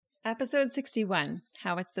Episode 61,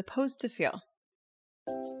 How It's Supposed to Feel.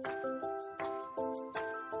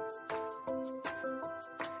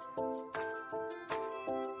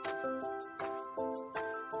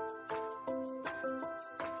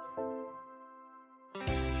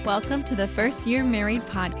 Welcome to the First Year Married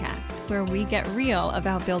podcast, where we get real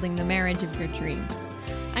about building the marriage of your dreams.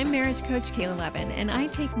 I'm marriage coach Kayla Levin, and I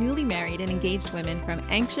take newly married and engaged women from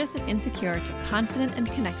anxious and insecure to confident and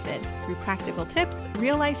connected through practical tips,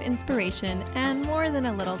 real-life inspiration, and more than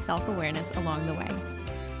a little self-awareness along the way.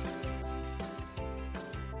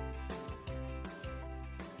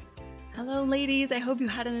 Hello, ladies. I hope you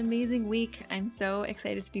had an amazing week. I'm so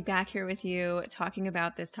excited to be back here with you talking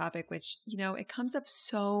about this topic, which, it comes up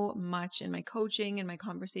so much in my coaching and my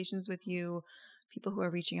conversations with you, people who are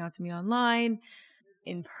reaching out to me online,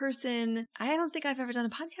 in person. I don't think I've ever done a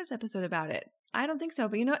podcast episode about it. I don't think so,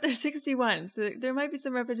 but you know what? There's 61, so there might be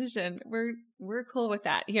some repetition. We're cool with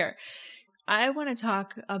that here. I want to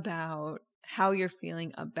talk about how you're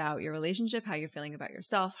feeling about your relationship, how you're feeling about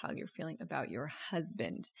yourself, how you're feeling about your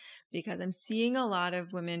husband, because I'm seeing a lot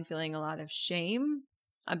of women feeling a lot of shame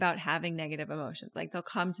about having negative emotions. Like they'll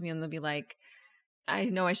come to me and they'll be like, I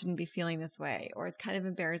know I shouldn't be feeling this way, or it's kind of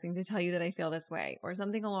embarrassing to tell you that I feel this way, or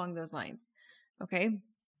something along those lines. Okay.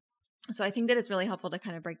 So I think that it's really helpful to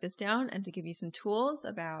kind of break this down and to give you some tools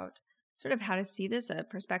about sort of how to see this, a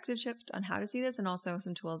perspective shift on how to see this, and also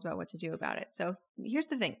some tools about what to do about it. So here's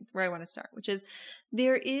the thing where I want to start, which is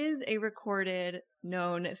there is a recorded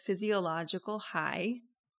known physiological high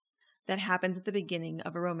that happens at the beginning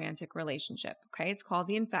of a romantic relationship. Okay. It's called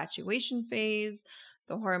the infatuation phase.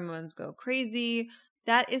 The hormones go crazy.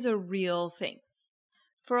 That is a real thing.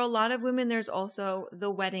 For a lot of women, there's also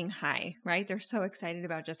the wedding high, right? They're so excited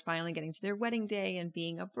about just finally getting to their wedding day and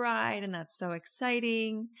being a bride, and that's so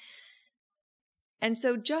exciting. And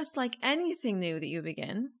so just like anything new that you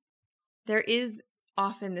begin, there is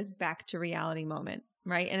often this back to reality moment,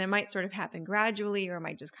 right? And it might sort of happen gradually, or it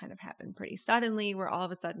might just kind of happen pretty suddenly, where all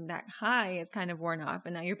of a sudden that high is kind of worn off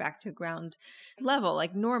and now you're back to ground level,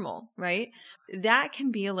 like normal, right? That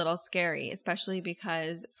can be a little scary, especially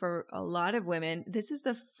because for a lot of women, this is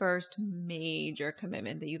the first major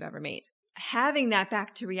commitment that you've ever made. Having that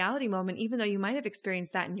back to reality moment, even though you might have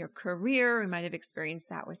experienced that in your career, or you might have experienced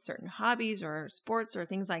that with certain hobbies or sports or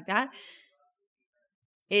things like that,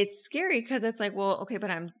 it's scary because it's like, well, okay, but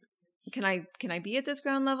can I be at this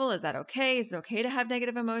ground level? Is that okay? Is it okay to have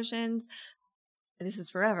negative emotions? This is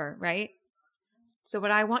forever, right? So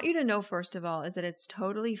what I want you to know, first of all, is that it's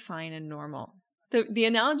totally fine and normal. The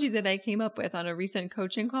analogy that I came up with on a recent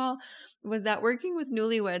coaching call was that working with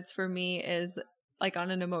newlyweds for me is like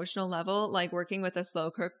on an emotional level, like working with a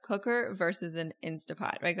slow cooker versus an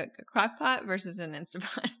Instapot, right? A crock pot versus an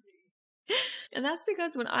Instapot. And that's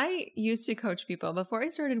because when I used to coach people, before I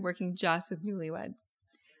started working just with newlyweds,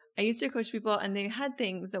 I used to coach people and they had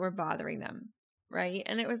things that were bothering them, right?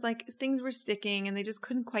 And it was like things were sticking and they just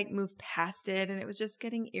couldn't quite move past it. And it was just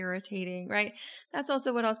getting irritating, right? That's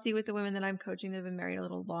also what I'll see with the women that I'm coaching that have been married a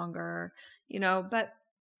little longer, but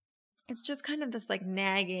it's just kind of this like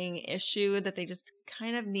nagging issue that they just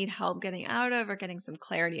kind of need help getting out of or getting some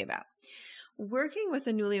clarity about. Working with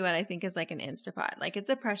a newlywed, I think, is like an Instapot. Like it's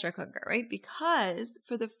a pressure cooker, right? Because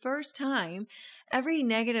for the first time, every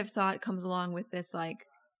negative thought comes along with this like,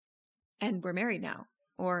 and we're married now,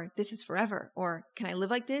 or this is forever, or can I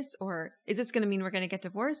live like this? Or is this going to mean we're going to get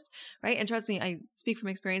divorced? Right? And trust me, I speak from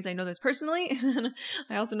experience. I know this personally.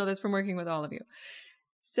 I also know this from working with all of you.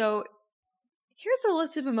 So here's the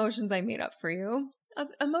list of emotions I made up for you, of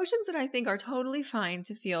emotions that I think are totally fine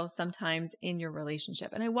to feel sometimes in your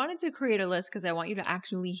relationship. And I wanted to create a list because I want you to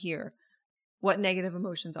actually hear what negative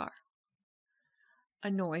emotions are.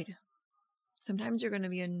 Annoyed. Sometimes you're going to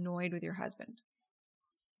be annoyed with your husband.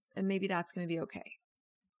 And maybe that's going to be okay.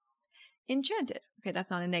 Enchanted. Okay,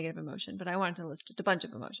 that's not a negative emotion, but I wanted to list just a bunch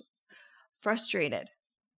of emotions. Frustrated.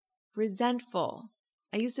 Resentful.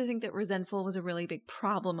 I used to think that resentful was a really big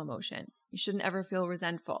problem emotion. You shouldn't ever feel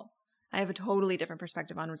resentful. I have a totally different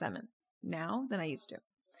perspective on resentment now than I used to.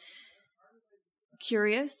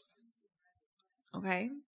 Curious. Okay.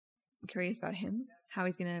 I'm curious about him, how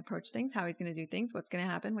he's going to approach things, how he's going to do things, what's going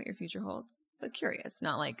to happen, what your future holds. But curious,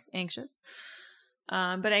 not like anxious.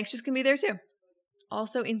 But anxious can be there too.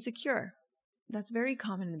 Also insecure. That's very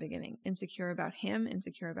common in the beginning. Insecure about him,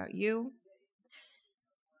 insecure about you.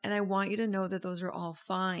 And I want you to know that those are all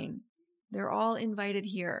fine. They're all invited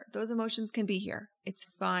here. Those emotions can be here. It's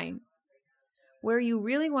fine. Where you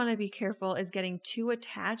really want to be careful is getting too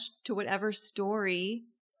attached to whatever story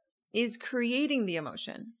is creating the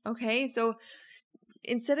emotion. Okay? So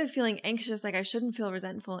instead of feeling anxious, like I shouldn't feel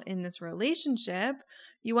resentful in this relationship,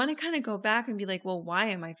 you want to kind of go back and be like, well, why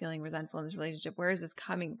am I feeling resentful in this relationship? Where is this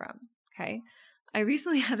coming from? Okay. I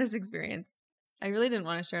recently had this experience. I really didn't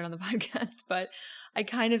want to share it on the podcast, but I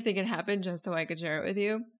kind of think it happened just so I could share it with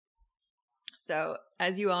you. So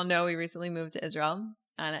as you all know, we recently moved to Israel.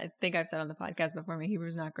 And I think I've said on the podcast before, my Hebrew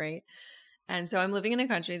is not great. And so I'm living in a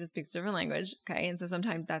country that speaks a different language. Okay. And so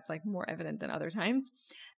sometimes that's like more evident than other times.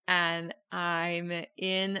 And I'm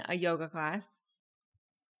in a yoga class.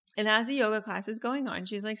 And as the yoga class is going on,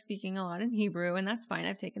 she's like speaking a lot in Hebrew, and that's fine.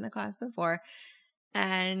 I've taken the class before.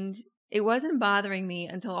 And it wasn't bothering me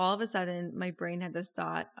until all of a sudden my brain had this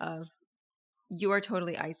thought of, you are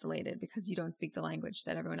totally isolated because you don't speak the language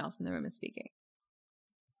that everyone else in the room is speaking.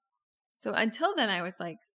 So until then, I was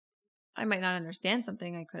like, I might not understand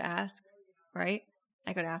something. I could ask, right?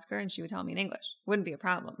 I could ask her and she would tell me in English. Wouldn't be a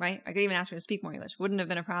problem, right? I could even ask her to speak more English. Wouldn't have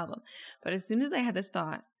been a problem. But as soon as I had this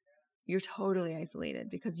thought, you're totally isolated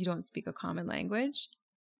because you don't speak a common language.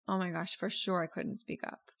 Oh my gosh, for sure I couldn't speak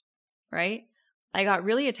up, right? I got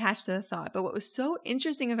really attached to the thought. But what was so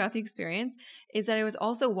interesting about the experience is that I was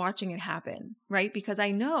also watching it happen, right? Because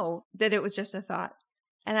I know that it was just a thought.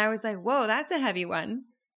 And I was like, whoa, that's a heavy one.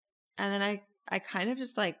 And then I kind of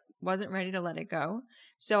just like wasn't ready to let it go.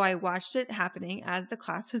 So I watched it happening as the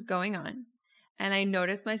class was going on. And I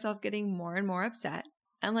noticed myself getting more and more upset.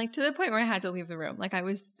 And like to the point where I had to leave the room. Like I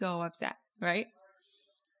was so upset, right?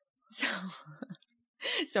 So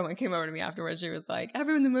someone came over to me afterwards. She was like,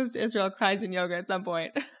 everyone that moves to Israel cries in yoga at some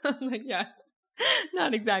point. I'm like, yeah,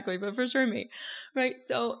 not exactly, but for sure me, right?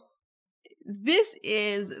 So this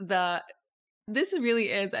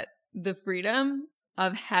really is the freedom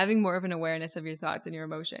of having more of an awareness of your thoughts and your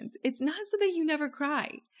emotions. It's not so that you never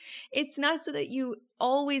cry. It's not so that you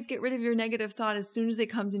always get rid of your negative thought as soon as it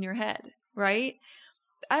comes in your head, right?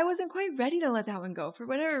 I wasn't quite ready to let that one go. For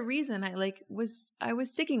whatever reason, I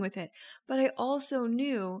was sticking with it. But I also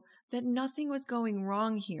knew that nothing was going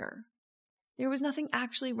wrong here. There was nothing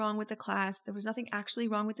actually wrong with the class. There was nothing actually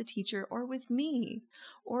wrong with the teacher or with me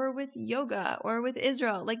or with yoga or with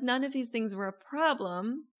Israel. Like none of these things were a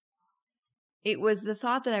problem. It was the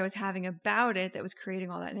thought that I was having about it that was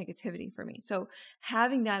creating all that negativity for me. So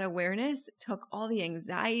having that awareness took all the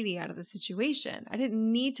anxiety out of the situation. I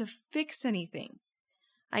didn't need to fix anything.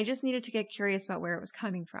 I just needed to get curious about where it was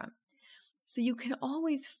coming from. So you can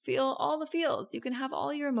always feel all the feels. You can have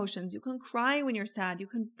all your emotions. You can cry when you're sad. You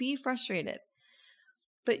can be frustrated.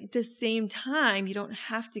 But at the same time, you don't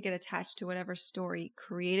have to get attached to whatever story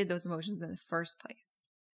created those emotions in the first place.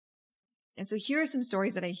 And so here are some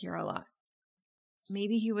stories that I hear a lot.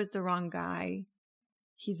 Maybe he was the wrong guy.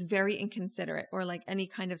 He's very inconsiderate, or like any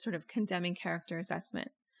kind of sort of condemning character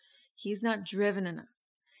assessment. He's not driven enough.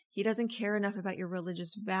 He doesn't care enough about your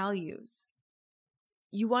religious values.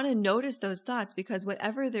 You want to notice those thoughts because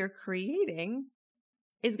whatever they're creating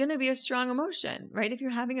is going to be a strong emotion, right? If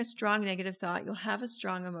you're having a strong negative thought, you'll have a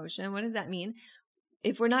strong emotion. What does that mean?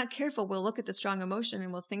 If we're not careful, we'll look at the strong emotion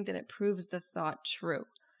and we'll think that it proves the thought true.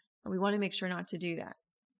 And we want to make sure not to do that.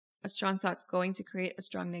 A strong thought's going to create a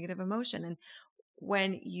strong negative emotion. And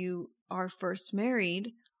when you are first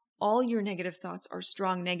married, all your negative thoughts are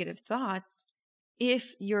strong negative thoughts.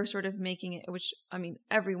 If you're sort of making it, which I mean,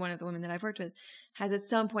 every one of the women that I've worked with has at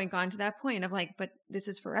some point gone to that point of like, but this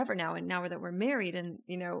is forever now. And now that we're married and,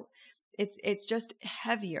 you know, it's just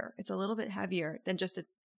heavier. It's a little bit heavier than just a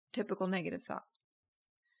typical negative thought.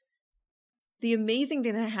 The amazing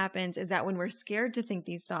thing that happens is that when we're scared to think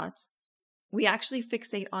these thoughts, we actually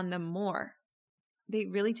fixate on them more. They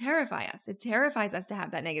really terrify us. It terrifies us to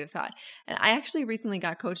have that negative thought. And I actually recently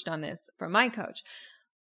got coached on this from my coach.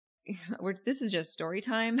 This is just story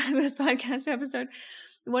time, this podcast episode.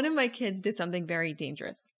 One of my kids did something very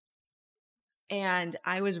dangerous. And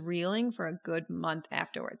I was reeling for a good month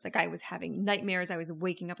afterwards. Like I was having nightmares. I was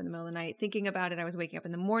waking up in the middle of the night thinking about it. I was waking up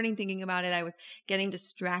in the morning thinking about it. I was getting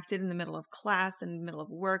distracted in the middle of class and in the middle of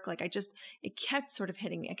work. Like it kept sort of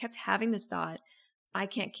hitting me. I kept having this thought, I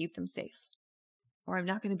can't keep them safe, or I'm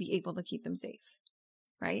not going to be able to keep them safe,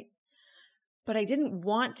 right? But I didn't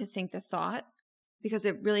want to think the thought because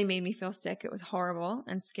it really made me feel sick. It was horrible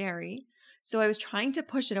and scary. So I was trying to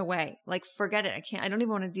push it away. Like, forget it. I don't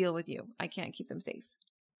even want to deal with you. I can't keep them safe.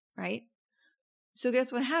 Right? So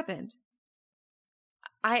guess what happened?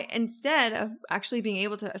 Instead of actually being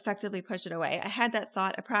able to effectively push it away, I had that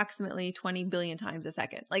thought approximately 20 billion times a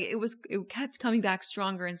second. Like it kept coming back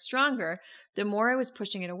stronger and stronger the more I was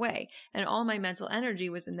pushing it away. And all my mental energy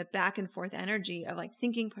was in the back and forth energy of like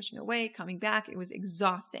thinking, pushing away, coming back. It was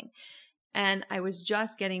exhausting. And I was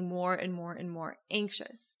just getting more and more and more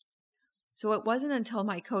anxious. So it wasn't until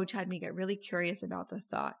my coach had me get really curious about the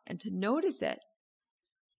thought and to notice it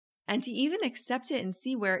and to even accept it and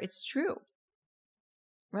see where it's true,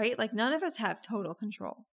 right? Like none of us have total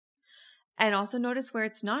control. And also notice where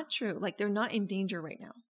it's not true. Like they're not in danger right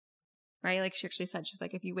now, right? Like she actually said, she's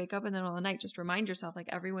like, if you wake up in the middle of the night, just remind yourself like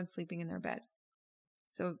everyone's sleeping in their bed.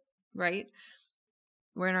 So, right?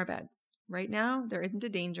 We're in our beds. Right now, there isn't a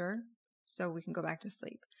danger, so we can go back to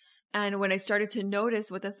sleep. And when I started to notice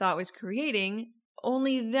what the thought was creating,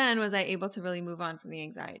 only then was I able to really move on from the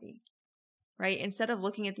anxiety, right? Instead of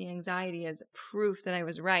looking at the anxiety as proof that I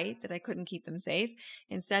was right, that I couldn't keep them safe,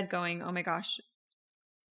 instead going, oh my gosh,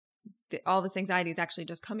 all this anxiety is actually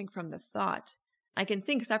just coming from the thought. I can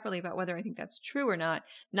think separately about whether I think that's true or not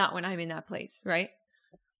when I'm in that place, right?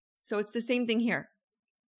 So it's the same thing here.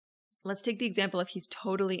 Let's take the example of he's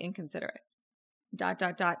totally inconsiderate. ...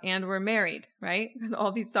 And we're married, right? Because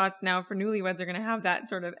all these thoughts now for newlyweds are going to have that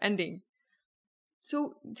sort of ending.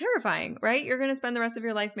 So terrifying, right? You're going to spend the rest of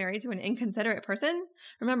your life married to an inconsiderate person.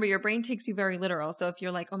 Remember, your brain takes you very literal. So if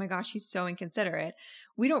you're like, oh my gosh, he's so inconsiderate,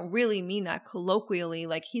 we don't really mean that colloquially,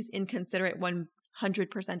 like he's inconsiderate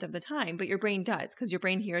 100% of the time, but your brain does, because your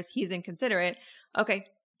brain hears he's inconsiderate. Okay,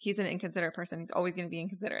 he's an inconsiderate person. He's always going to be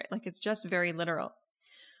inconsiderate. Like it's just very literal.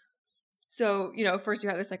 So, first you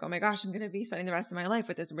have this like, oh my gosh, I'm going to be spending the rest of my life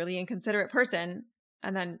with this really inconsiderate person.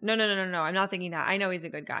 And then, no, I'm not thinking that. I know he's a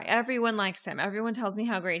good guy. Everyone likes him. Everyone tells me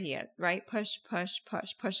how great he is, right?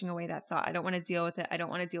 Pushing away that thought. I don't want to deal with it. I don't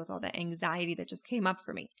want to deal with all the anxiety that just came up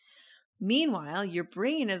for me. Meanwhile, your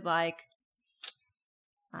brain is like,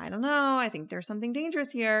 I don't know. I think there's something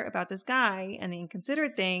dangerous here about this guy and the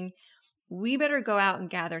inconsiderate thing. We better go out and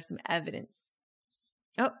gather some evidence.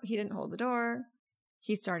 Oh, he didn't hold the door.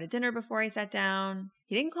 He started dinner before I sat down.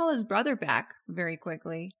 He didn't call his brother back very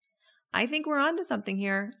quickly. I think we're onto something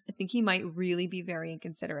here. I think he might really be very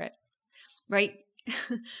inconsiderate, right?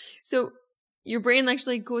 So your brain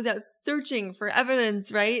actually goes out searching for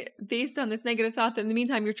evidence, right? Based on this negative thought that in the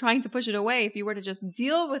meantime, you're trying to push it away. If you were to just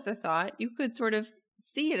deal with the thought, you could sort of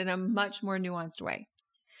see it in a much more nuanced way.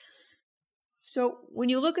 So when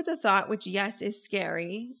you look at the thought, which yes, is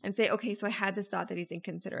scary, and say, okay, so I had this thought that he's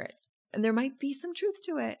inconsiderate. And there might be some truth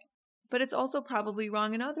to it, but it's also probably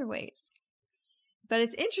wrong in other ways. But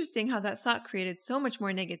it's interesting how that thought created so much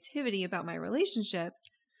more negativity about my relationship.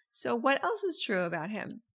 So what else is true about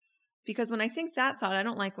him? Because when I think that thought, I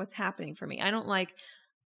don't like what's happening for me. I don't like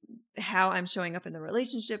how I'm showing up in the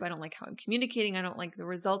relationship. I don't like how I'm communicating. I don't like the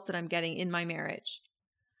results that I'm getting in my marriage.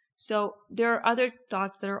 So there are other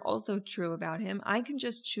thoughts that are also true about him. I can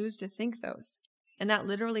just choose to think those. And that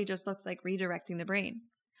literally just looks like redirecting the brain.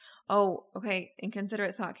 Oh, okay,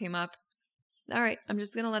 inconsiderate thought came up. All right, I'm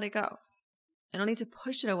just going to let it go. I don't need to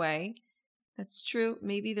push it away. That's true.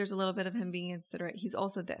 Maybe there's a little bit of him being inconsiderate. He's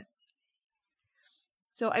also this.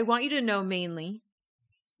 So I want you to know mainly,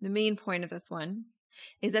 the main point of this one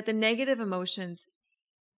is that the negative emotions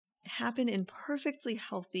happen in perfectly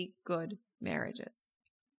healthy, good marriages.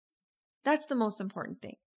 That's the most important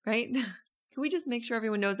thing, right? Can we just make sure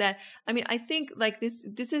everyone knows that? I mean, I think like this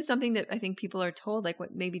is something that I think people are told, like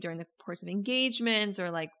what maybe during the course of engagements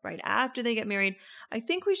or like right after they get married. I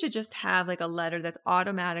think we should just have like a letter that's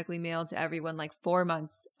automatically mailed to everyone like 4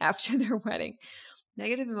 months after their wedding.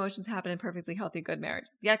 Negative emotions happen in perfectly healthy, good marriage.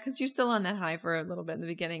 Yeah, because you're still on that high for a little bit in the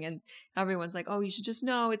beginning and everyone's like, oh, you should just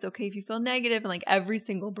know it's okay if you feel negative. And like every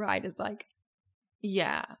single bride is like,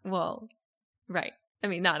 yeah, well, right. I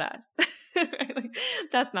mean, not us. Right? Like,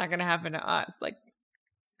 that's not going to happen to us. Like,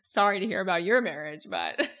 sorry to hear about your marriage,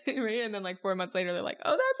 but right? And then like 4 months later, they're like,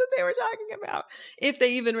 oh, that's what they were talking about, if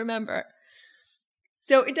they even remember.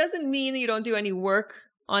 So it doesn't mean that you don't do any work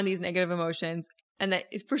on these negative emotions, and that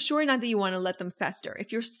it's for sure not that you want to let them fester.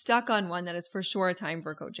 If you're stuck on one, that is for sure a time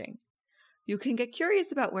for coaching. You can get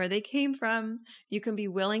curious about where they came from. You can be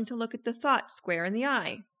willing to look at the thought square in the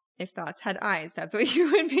eye. If thoughts had eyes, that's what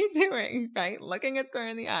you would be doing, right? Looking at square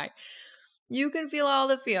in the eye. You can feel all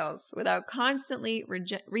the feels without constantly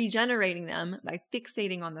regenerating them by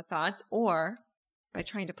fixating on the thoughts or by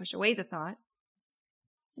trying to push away the thought.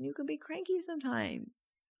 And you can be cranky sometimes.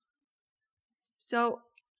 So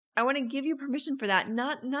I want to give you permission for that.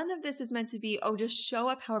 None of this is meant to be, oh, just show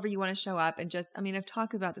up however you want to show up. And just, I mean, I've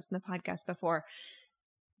talked about this in the podcast before.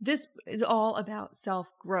 This is all about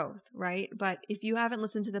self-growth, right? But if you haven't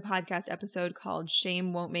listened to the podcast episode called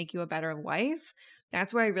Shame Won't Make You a Better Wife,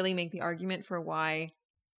 that's where I really make the argument for why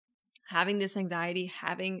having this anxiety,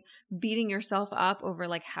 beating yourself up over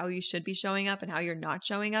like how you should be showing up and how you're not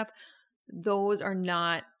showing up, those are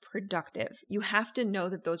not productive. You have to know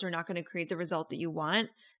that those are not going to create the result that you want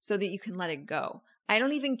so that you can let it go. I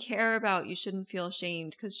don't even care about you shouldn't feel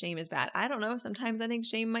ashamed because shame is bad. I don't know. Sometimes I think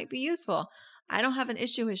shame might be useful. I don't have an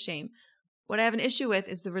issue with shame. What I have an issue with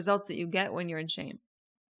is the results that you get when you're in shame.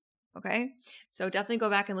 Okay? So definitely go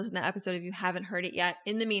back and listen to that episode if you haven't heard it yet.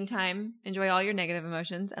 In the meantime, enjoy all your negative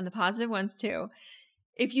emotions and the positive ones too.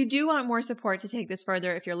 If you do want more support to take this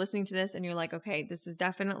further, if you're listening to this and you're like, okay, this is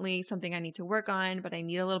definitely something I need to work on, but I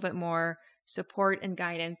need a little bit more support and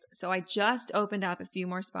guidance. So I just opened up a few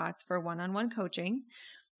more spots for one-on-one coaching.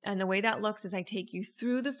 And the way that looks is I take you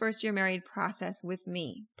through the first year married process with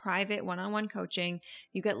me, private one-on-one coaching.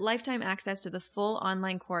 You get lifetime access to the full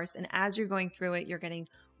online course. And as you're going through it, you're getting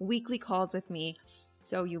weekly calls with me.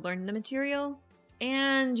 So you learn the material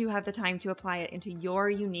and you have the time to apply it into your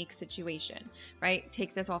unique situation, right?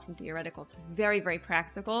 Take this all from theoretical to very, very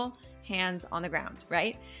practical, hands on the ground,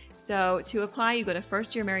 right? So to apply, you go to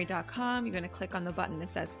firstyearmarried.com. You're going to click on the button that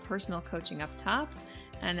says personal coaching up top,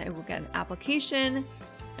 and it will get an application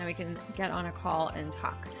and we can get on a call and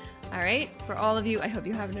talk. All right. For all of you, I hope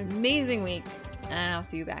you have an amazing week, and I'll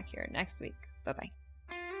see you back here next week.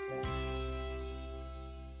 Bye-bye.